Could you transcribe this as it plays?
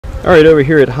Alright, over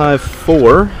here at Hive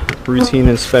 4, routine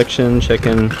inspection,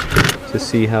 checking to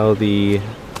see how the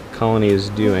colony is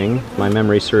doing. If my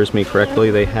memory serves me correctly,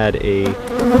 they had a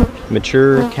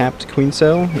mature capped queen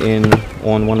cell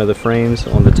on one of the frames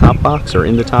on the top box, or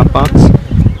in the top box.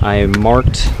 I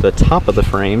marked the top of the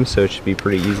frame, so it should be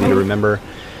pretty easy to remember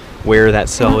where that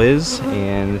cell is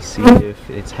and see if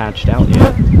it's hatched out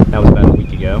yet. That was about a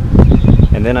week ago.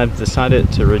 And then I've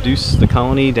decided to reduce the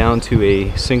colony down to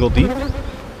a single deep.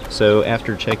 So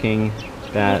after checking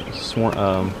that swarm,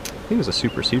 I think it was a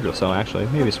supersedral cell actually,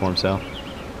 maybe a swarm cell,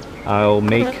 I'll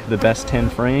make the best 10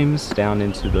 frames down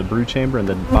into the brood chamber in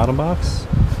the bottom box,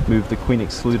 move the queen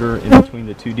excluder in between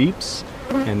the two deeps,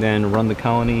 and then run the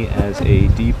colony as a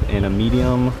deep and a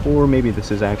medium, or maybe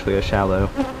this is actually a shallow,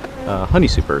 honey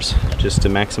supers, just to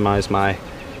maximize my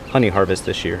honey harvest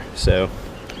this year. So,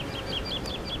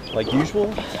 like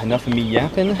usual, enough of me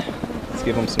yapping. Let's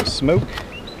give them some smoke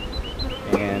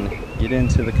and get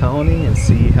into the colony and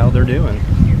see how they're doing.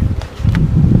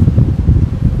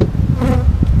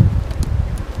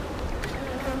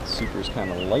 Super's kind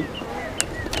of light.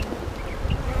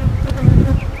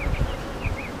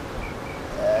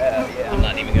 Yeah, I'm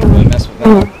not even gonna really mess with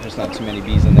that. There's not too many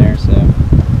bees in there, so.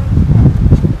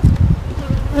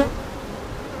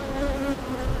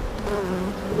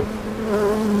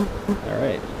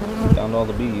 Alright, found all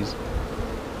the bees.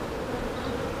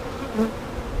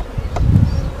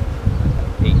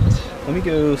 8. Let me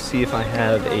go see if I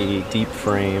have a deep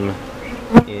frame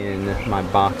in my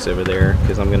box over there,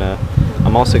 because I'm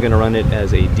also gonna run it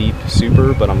as a deep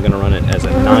super, but I'm gonna run it as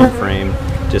a 9 frame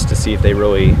just to see if they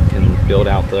really can build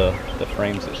out the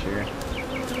frames this year.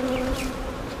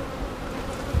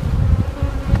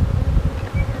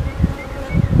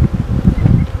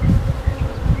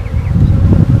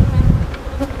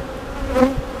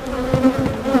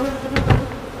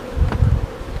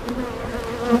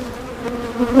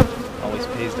 Always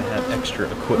pays to have extra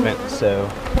equipment, so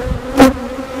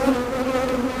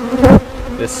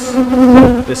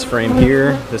this frame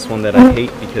here, this one that I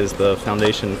hate because the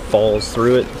foundation falls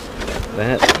through it,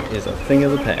 that is a thing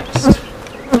of the past.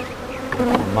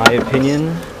 In my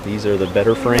opinion, these are the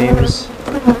better frames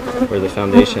where the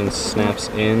foundation snaps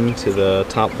into the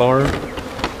top bar,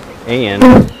 and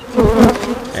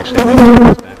actually I'm going to turn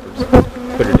this backwards,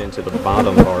 put it into the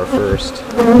bottom bar first.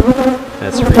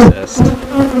 That's recessed.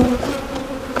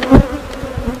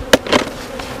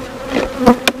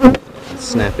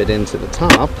 Snap it into the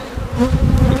top,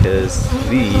 because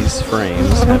these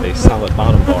frames have a solid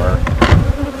bottom bar,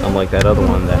 unlike that other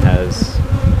one that has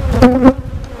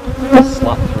a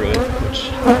slot through it,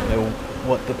 which I don't know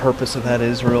what the purpose of that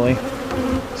is really.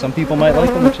 Some people might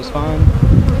like them, which is fine.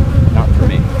 Not for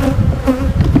me.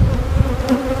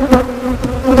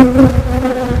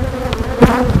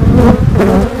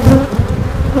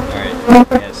 Alright,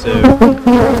 yeah, so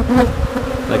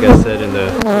like I said in the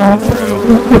intro,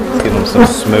 let's give them some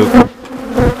smoke,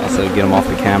 also get them off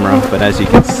the camera. But as you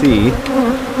can see,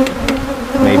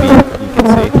 maybe you can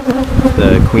see,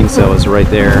 the queen cell is right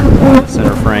there on the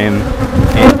center frame,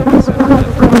 and in the center of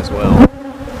that frame as well. I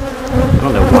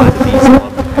don't know why the bees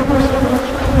love the camera so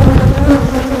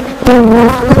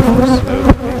much. Some more smoke,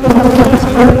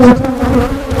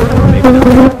 maybe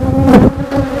not.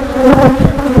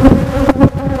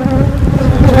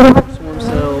 Swarm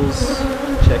cells,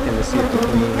 checking to see if the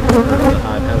queen, or the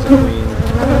hive has a queen in the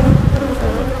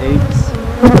form of eggs.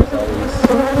 That's always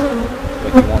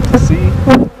what you want to see.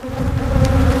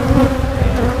 And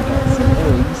if you got some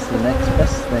eggs, the next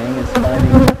best thing is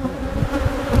finding a queen.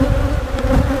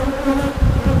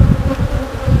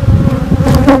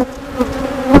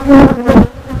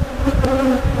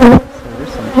 So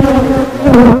there's some now.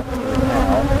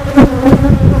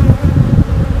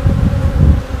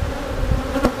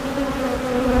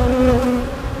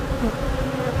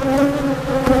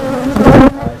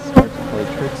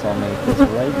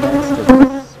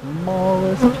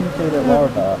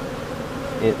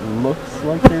 It looks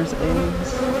like there's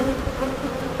eggs,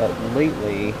 but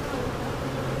lately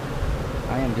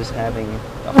I am just having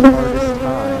the hardest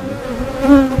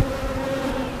time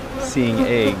seeing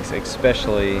eggs,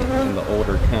 especially in the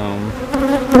older comb.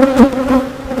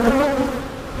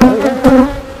 Oh yeah.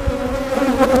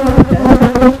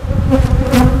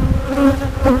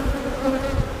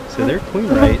 So they're queen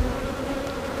right.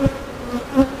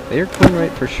 They're queen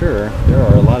right for sure. There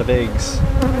are a lot of eggs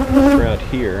throughout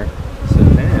here. So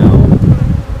now,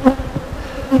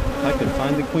 if I could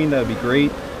find the queen, that would be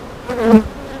great.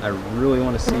 I really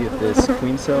want to see if this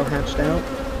queen cell hatched out,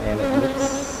 and it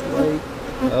looks like,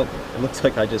 oh, it looks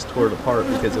like I just tore it apart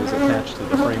because it was attached to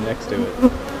the frame next to it.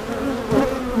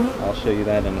 I'll show you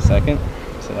that in a second.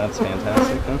 So so that's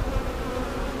fantastic, huh?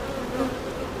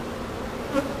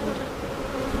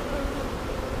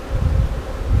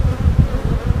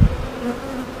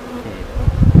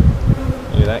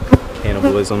 Look at that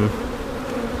cannibalism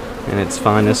in its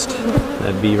finest.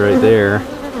 That bee right there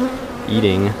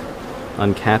eating,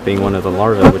 uncapping one of the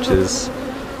larvae, which is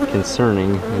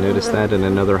concerning. I noticed that in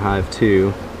another hive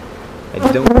too. I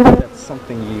don't think that's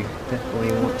something you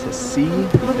definitely want to see,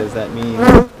 because that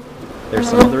means there's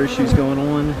some other issues going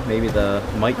on. Maybe the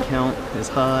mite count is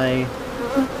high.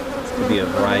 This could be a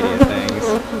variety of things.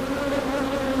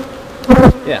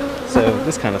 Yeah, so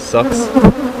this kind of sucks.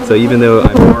 So even though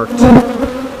I marked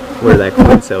where that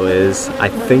queen cell is, I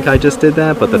think I just did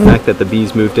that, but the fact that the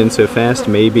bees moved in so fast,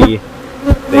 maybe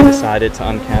they decided to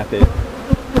uncap it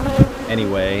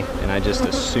anyway, and I just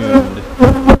assumed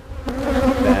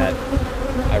that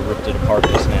I ripped it apart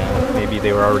just now. Maybe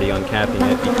they were already uncapping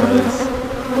it because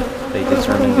they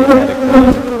determined they had a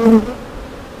queen,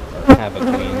 or have a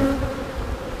queen.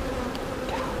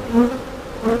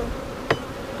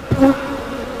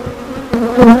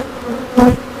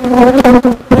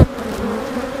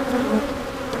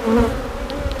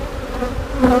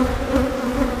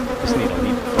 Just need a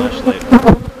leaf flashlight.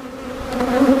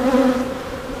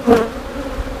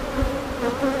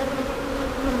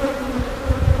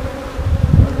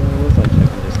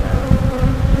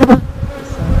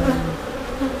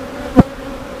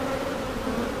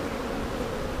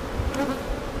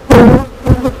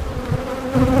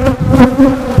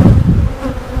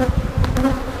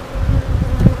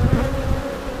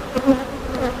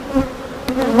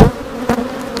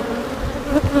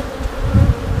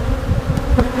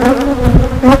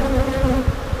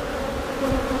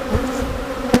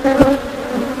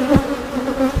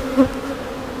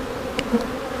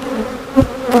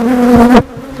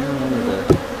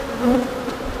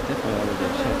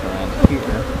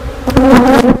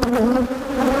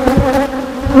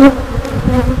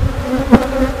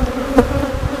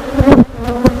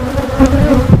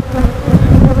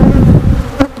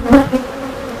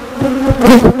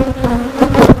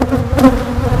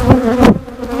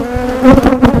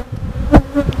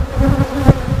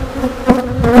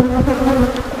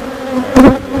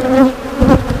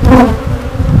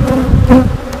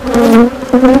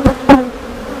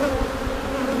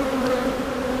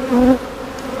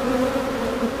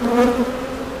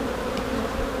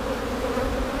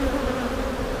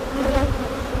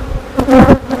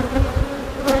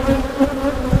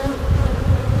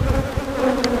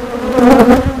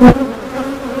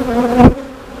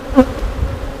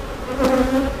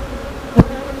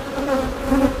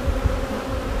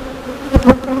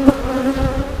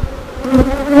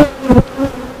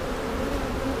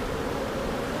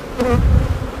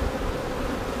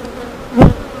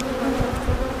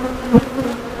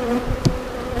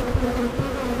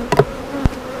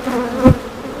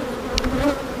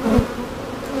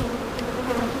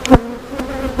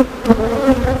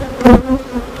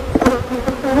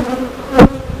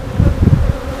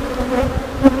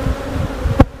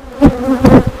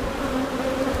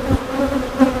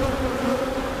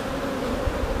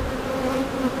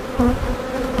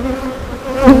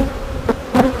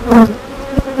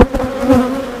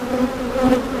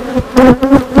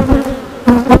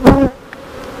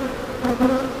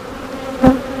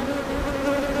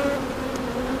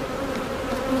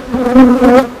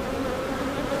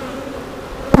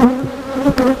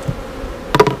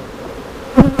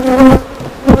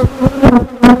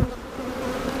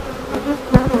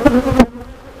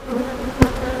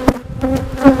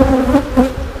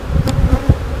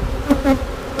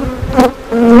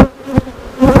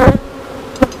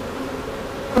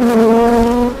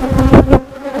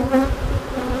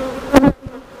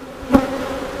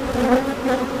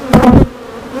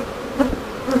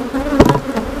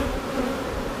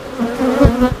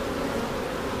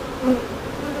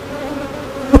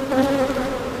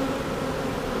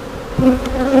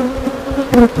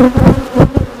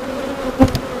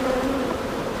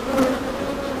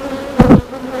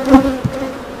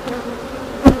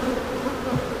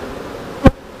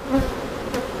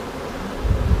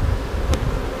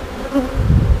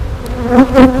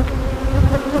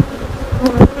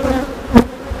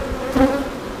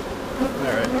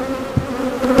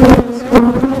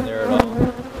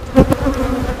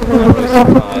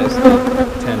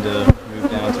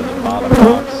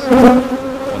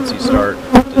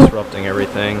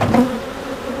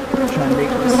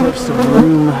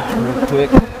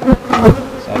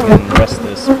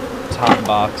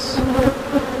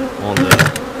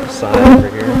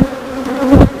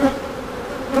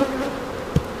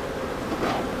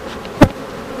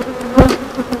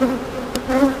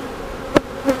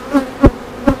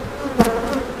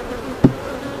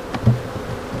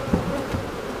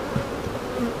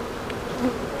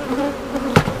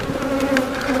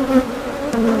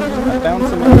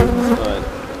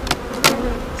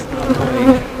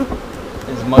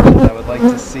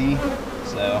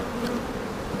 though.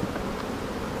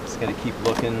 Just gotta keep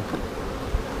looking.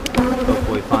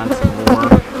 Hopefully find some more,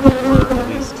 or at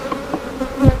least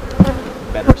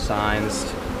better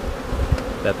signs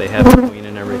that they have a queen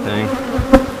and everything.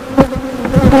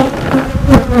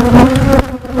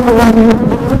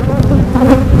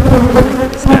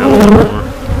 It's down a little more.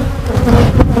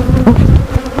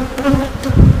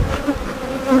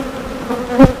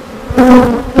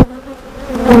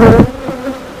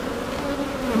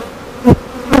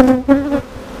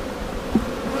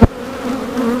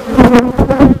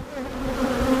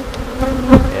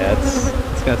 Yeah,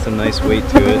 it's got some nice weight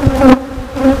to it.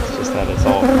 It's just that it's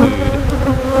all food.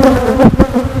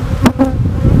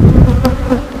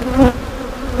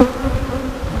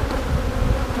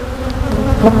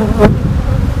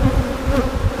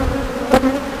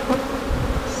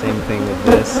 Same thing with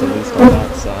this, at least on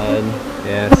that side.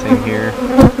 Yeah, same here.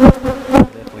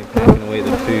 Definitely packing away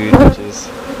the food, which is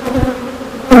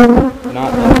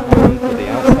not uncommon for the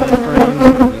outside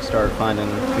frames. When you start finding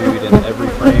food in every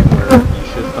frame where you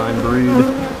should find brood,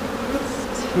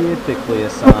 it's typically a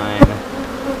sign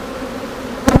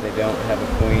that they don't have a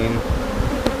queen.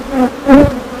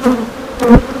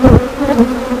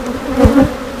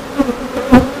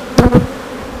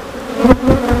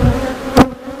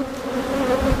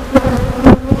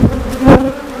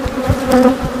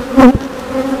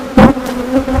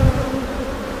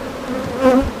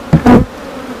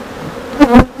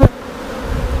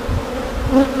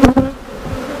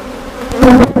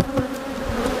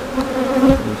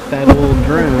 Fat old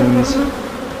drones. I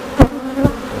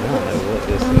don't know what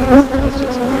this is. That's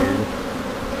just weird.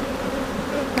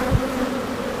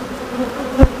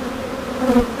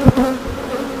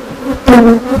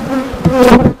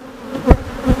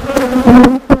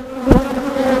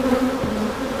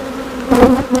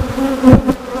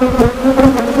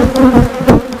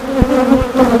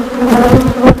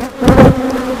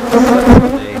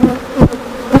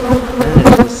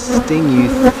 Managed to sting you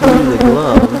through the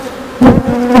glove.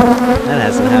 That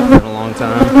hasn't happened in a long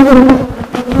time.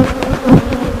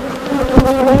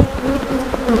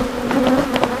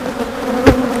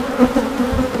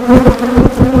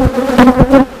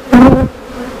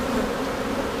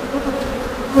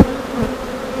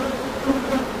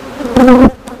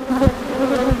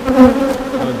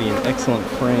 That would be an excellent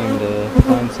frame to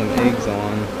find some eggs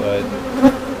on, but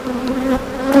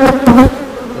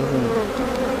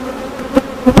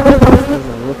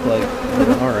doesn't look like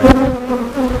there are any.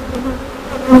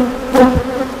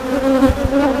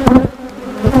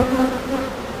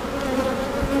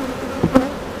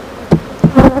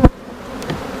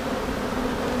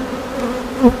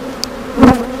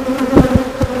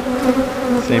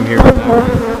 Same here with that one.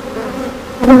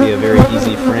 It'd be a very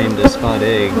easy frame to spot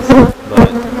eggs,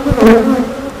 but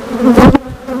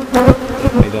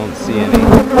definitely don't see any.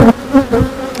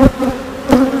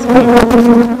 It's kind of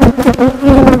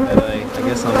I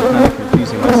guess I'm kind of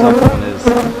confusing myself on is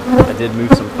I did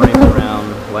move some frames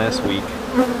around last week,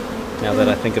 now that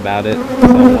I think about it.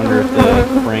 So I wonder if the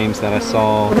frames that I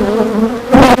saw in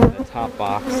the top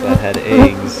box that had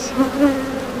eggs,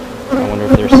 I wonder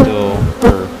if they're still,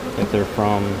 or if they're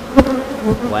from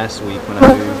last week when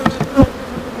I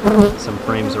moved some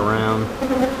frames around.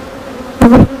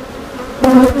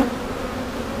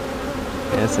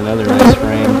 That's another nice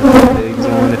frame to put eggs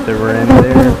on if there were any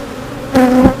there.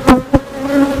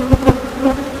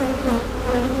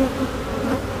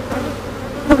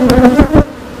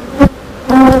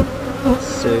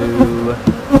 So,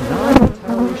 not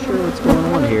entirely sure what's going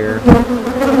on here.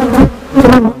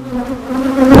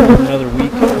 Another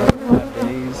week, 5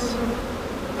 days.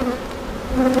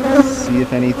 See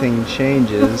if anything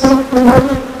changes. If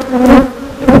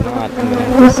not, I'm going to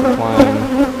have to supply them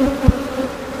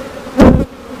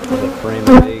with a frame of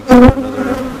eggs for another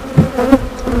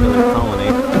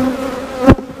colony.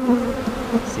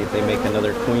 See if they make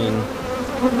another queen.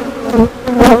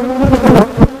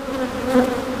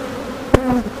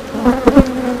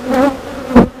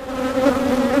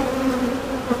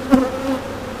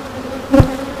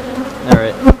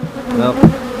 Alright, well,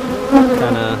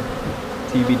 kind of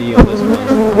TBD on this one, I'm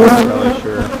not probably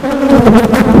sure.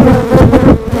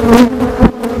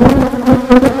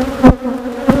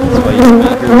 That's why you come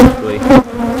out here quickly.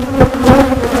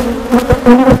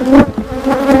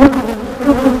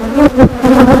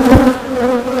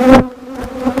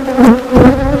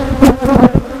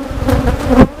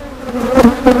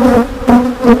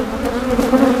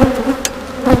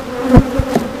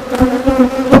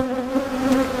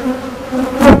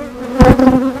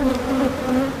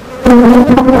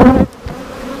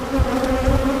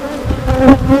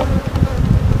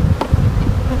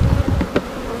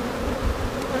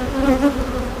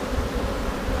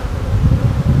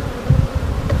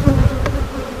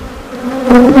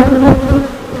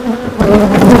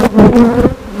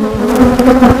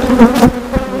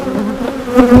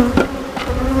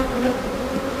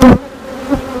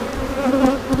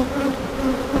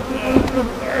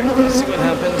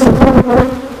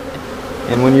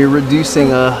 And when you're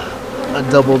reducing a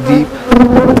double deep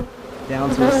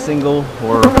down to a single,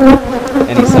 or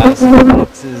any size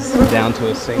boxes down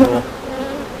to a single,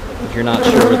 if you're not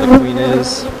sure where the queen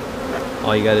is,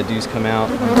 all you gotta do is come out.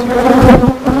 1,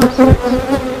 2, 3, 4,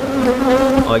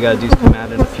 6. All you gotta do is come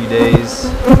out in a few days.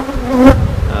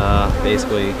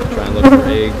 Basically, try and look for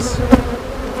eggs.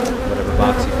 Whatever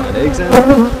box you find eggs in,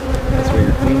 that's where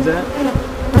your queen's at.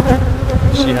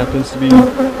 She happens to be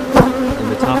in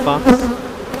the top box.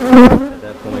 At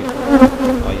that point,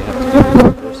 all you have to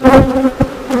do is reverse it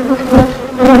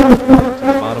to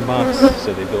the bottom box,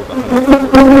 so they build behind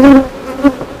the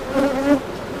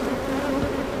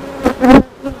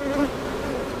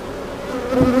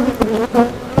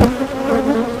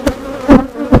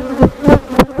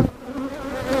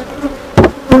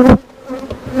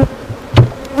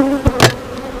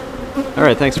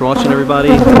Alright, thanks for watching, everybody.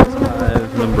 That's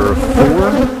hive number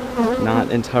 4. Not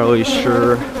entirely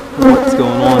sure what's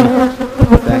going on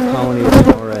with that colony as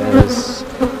far as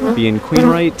being queen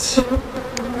right.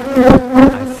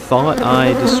 I thought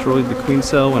I destroyed the queen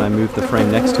cell when I moved the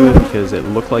frame next to it because it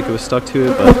looked like it was stuck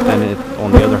to it, but then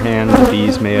on the other hand, the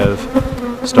bees may have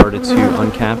started to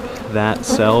uncap that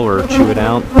cell or chew it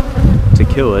out to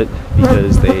kill it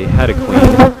because they had a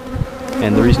queen.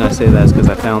 And the reason I say that is because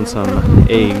I found some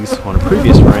eggs on a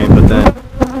previous frame, but then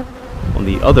on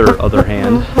the other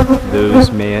hand,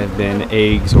 those may have been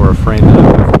eggs or a frame that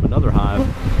I moved from another hive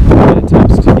that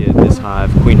attempts to get this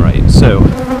hive queen right. So,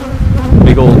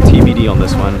 big old TBD on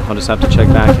this one. I'll just have to check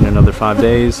back in another 5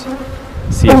 days,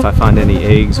 see if I find any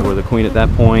eggs or the queen at that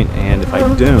point, and if I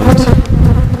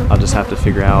don't, I'll just have to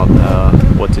figure out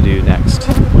what to do next,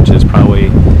 which is probably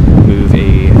move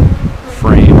a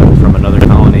frame from another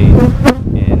colony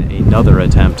in another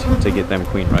attempt to get them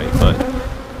queen right. But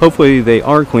hopefully they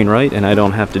are queen right and I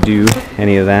don't have to do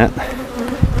any of that,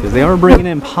 because they are bringing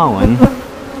in pollen,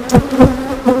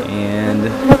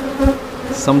 and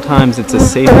sometimes it's a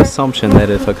safe assumption that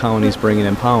if a colony is bringing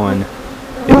in pollen,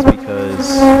 it's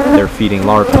because they're feeding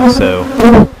larvae. So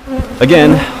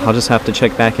again, I'll just have to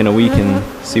check back in a week and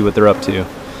see what they're up to.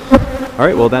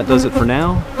 Alright, well that does it for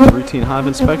now. Routine hive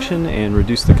inspection and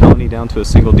reduce the colony down to a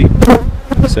single deep.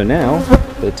 So now,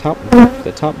 the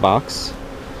top box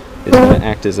is going to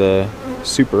act as a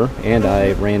super, and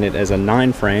I ran it as a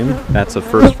 9 frame. That's a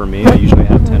first for me. I usually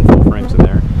have 10 full frames in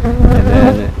there. And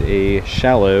then a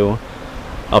shallow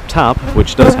up top,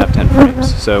 which does have 10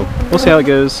 frames. So we'll see how it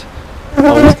goes.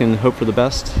 Always can hope for the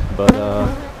best, but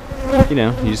you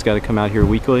know, you just got to come out here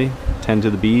weekly, tend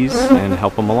to the bees, and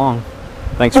help them along.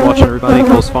 Thanks for watching, everybody.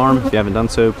 Cole's Farm. If you haven't done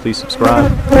so, please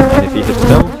subscribe. And if you hit the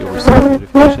bell, you'll receive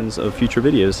notifications of future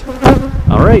videos.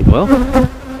 Alright, well,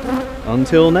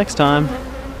 until next time,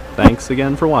 thanks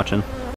again for watching.